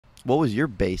What was your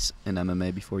base in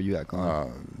MMA before you got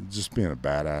going? Just being a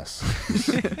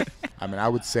badass. I mean, I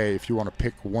would say if you want to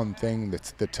pick one thing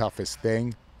that's the toughest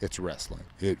thing, it's wrestling.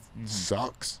 It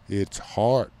sucks. It's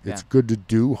hard. Yeah. It's good to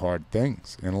do hard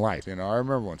things in life. You know, I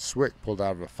remember when Swick pulled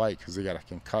out of a fight because he got a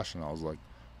concussion. I was like,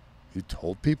 you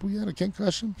told people you had a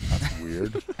concussion? That's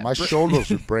weird. My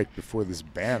shoulders would break before this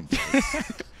band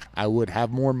breaks. I would have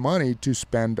more money to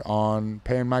spend on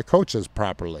paying my coaches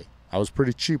properly. I was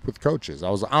pretty cheap with coaches. I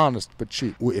was honest but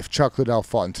cheap. If Chuck Liddell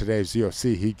fought in today's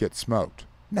UFC, he'd get smoked.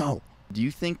 No. Do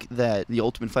you think that the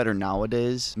Ultimate Fighter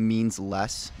nowadays means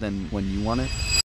less than when you won it?